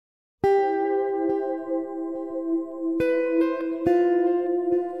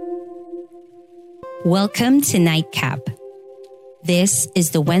Welcome to Nightcap. This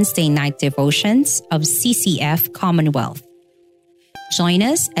is the Wednesday night devotions of CCF Commonwealth. Join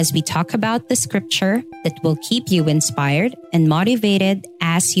us as we talk about the scripture that will keep you inspired and motivated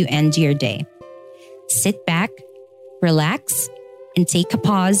as you end your day. Sit back, relax, and take a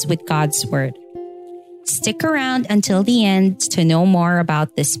pause with God's Word. Stick around until the end to know more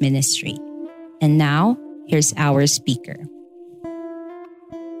about this ministry. And now, here's our speaker.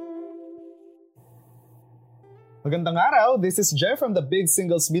 Magandang araw, this is Jeff from the Big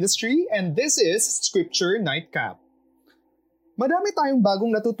Singles Ministry and this is Scripture Nightcap. Madami tayong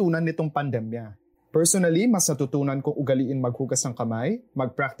bagong natutunan nitong pandemya. Personally, mas natutunan kong ugaliin maghugas ng kamay,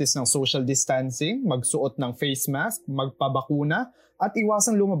 mag-practice ng social distancing, magsuot ng face mask, magpabakuna, at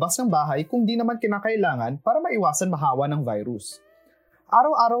iwasang lumabas ng bahay kung di naman kinakailangan para maiwasan mahawa ng virus.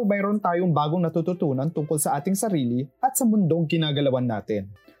 Araw-araw mayroon tayong bagong natututunan tungkol sa ating sarili at sa mundong ginagalawan natin.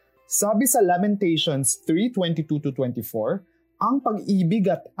 Sabi sa Lamentations 3:22-24, ang pag-ibig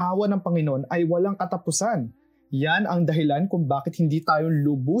at awa ng Panginoon ay walang katapusan. Yan ang dahilan kung bakit hindi tayo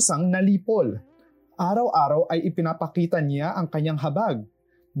lubusang nalipol. Araw-araw ay ipinapakita niya ang kanyang habag.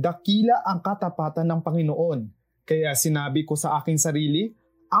 Dakila ang katapatan ng Panginoon. Kaya sinabi ko sa aking sarili,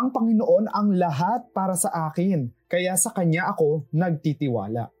 ang Panginoon ang lahat para sa akin. Kaya sa kanya ako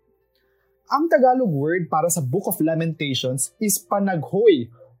nagtitiwala. Ang Tagalog word para sa Book of Lamentations is panaghoy,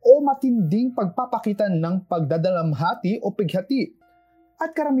 o matinding pagpapakita ng pagdadalamhati o pighati.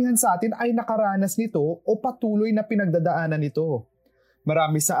 At karamihan sa atin ay nakaranas nito o patuloy na pinagdadaanan nito.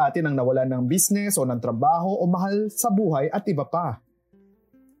 Marami sa atin ang nawalan ng business o ng trabaho o mahal sa buhay at iba pa.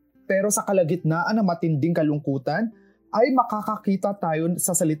 Pero sa kalagitnaan ng matinding kalungkutan, ay makakakita tayo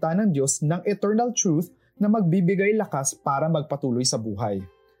sa salita ng Diyos ng eternal truth na magbibigay lakas para magpatuloy sa buhay.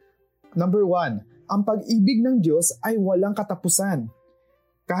 Number 1, ang pag-ibig ng Diyos ay walang katapusan.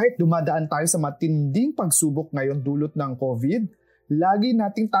 Kahit dumadaan tayo sa matinding pagsubok ngayon dulot ng COVID, lagi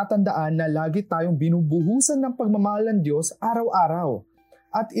nating tatandaan na lagi tayong binubuhusan ng pagmamahal ng Diyos araw-araw.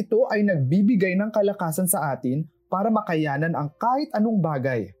 At ito ay nagbibigay ng kalakasan sa atin para makayanan ang kahit anong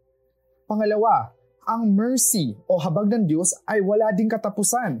bagay. Pangalawa, ang mercy o habag ng Diyos ay wala ding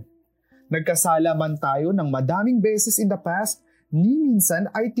katapusan. Nagkasala man tayo ng madaming beses in the past, ni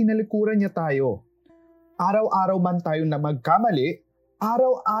minsan ay tinalikuran niya tayo. Araw-araw man tayo na magkamali,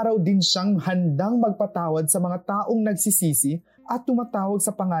 araw-araw din siyang handang magpatawad sa mga taong nagsisisi at tumatawag sa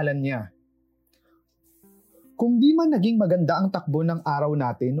pangalan niya. Kung di man naging maganda ang takbo ng araw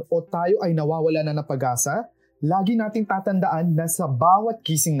natin o tayo ay nawawala na ng pag-asa, lagi nating tatandaan na sa bawat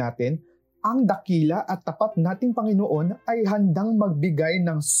gising natin, ang dakila at tapat nating Panginoon ay handang magbigay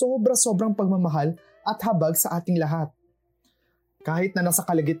ng sobra-sobrang pagmamahal at habag sa ating lahat. Kahit na nasa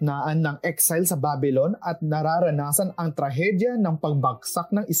kalagitnaan ng exile sa Babylon at nararanasan ang trahedya ng pagbagsak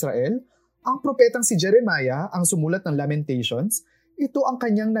ng Israel, ang propetang si Jeremiah ang sumulat ng Lamentations, ito ang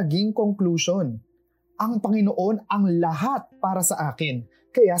kanyang naging conclusion. Ang Panginoon ang lahat para sa akin,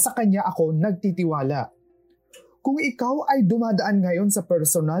 kaya sa kanya ako nagtitiwala. Kung ikaw ay dumadaan ngayon sa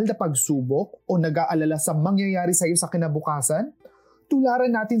personal na pagsubok o nag-aalala sa mangyayari sa iyo sa kinabukasan,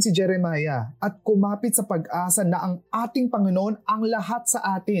 tularan natin si Jeremiah at kumapit sa pag-asa na ang ating Panginoon ang lahat sa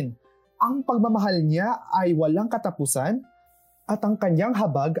atin. Ang pagmamahal niya ay walang katapusan at ang kanyang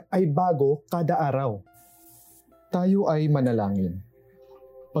habag ay bago kada araw. Tayo ay manalangin.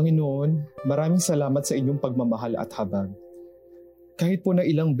 Panginoon, maraming salamat sa inyong pagmamahal at habag. Kahit po na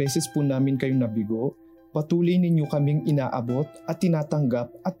ilang beses po namin kayong nabigo, patuloy ninyo kaming inaabot at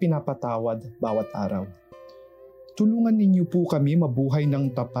tinatanggap at pinapatawad bawat araw. Tulungan ninyo po kami mabuhay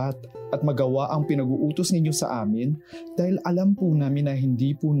ng tapat at magawa ang pinag-uutos ninyo sa amin dahil alam po namin na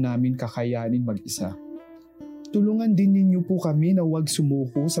hindi po namin kakayanin mag-isa. Tulungan din ninyo po kami na huwag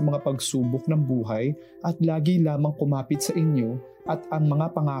sumuko sa mga pagsubok ng buhay at lagi lamang kumapit sa inyo at ang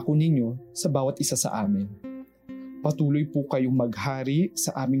mga pangako ninyo sa bawat isa sa amin. Patuloy po kayong maghari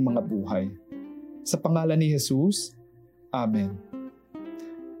sa aming mga buhay. Sa pangalan ni Jesus, Amen.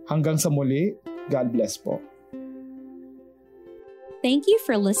 Hanggang sa muli, God bless po. Thank you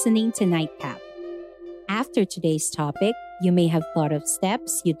for listening to Nightcap. After today's topic, you may have thought of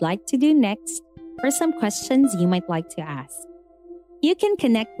steps you'd like to do next or some questions you might like to ask. You can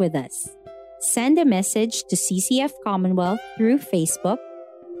connect with us. Send a message to CCF Commonwealth through Facebook,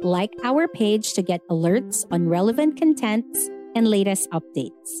 like our page to get alerts on relevant contents and latest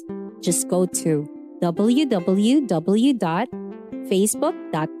updates. Just go to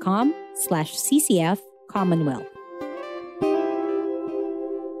www.facebook.com/CCF Commonwealth.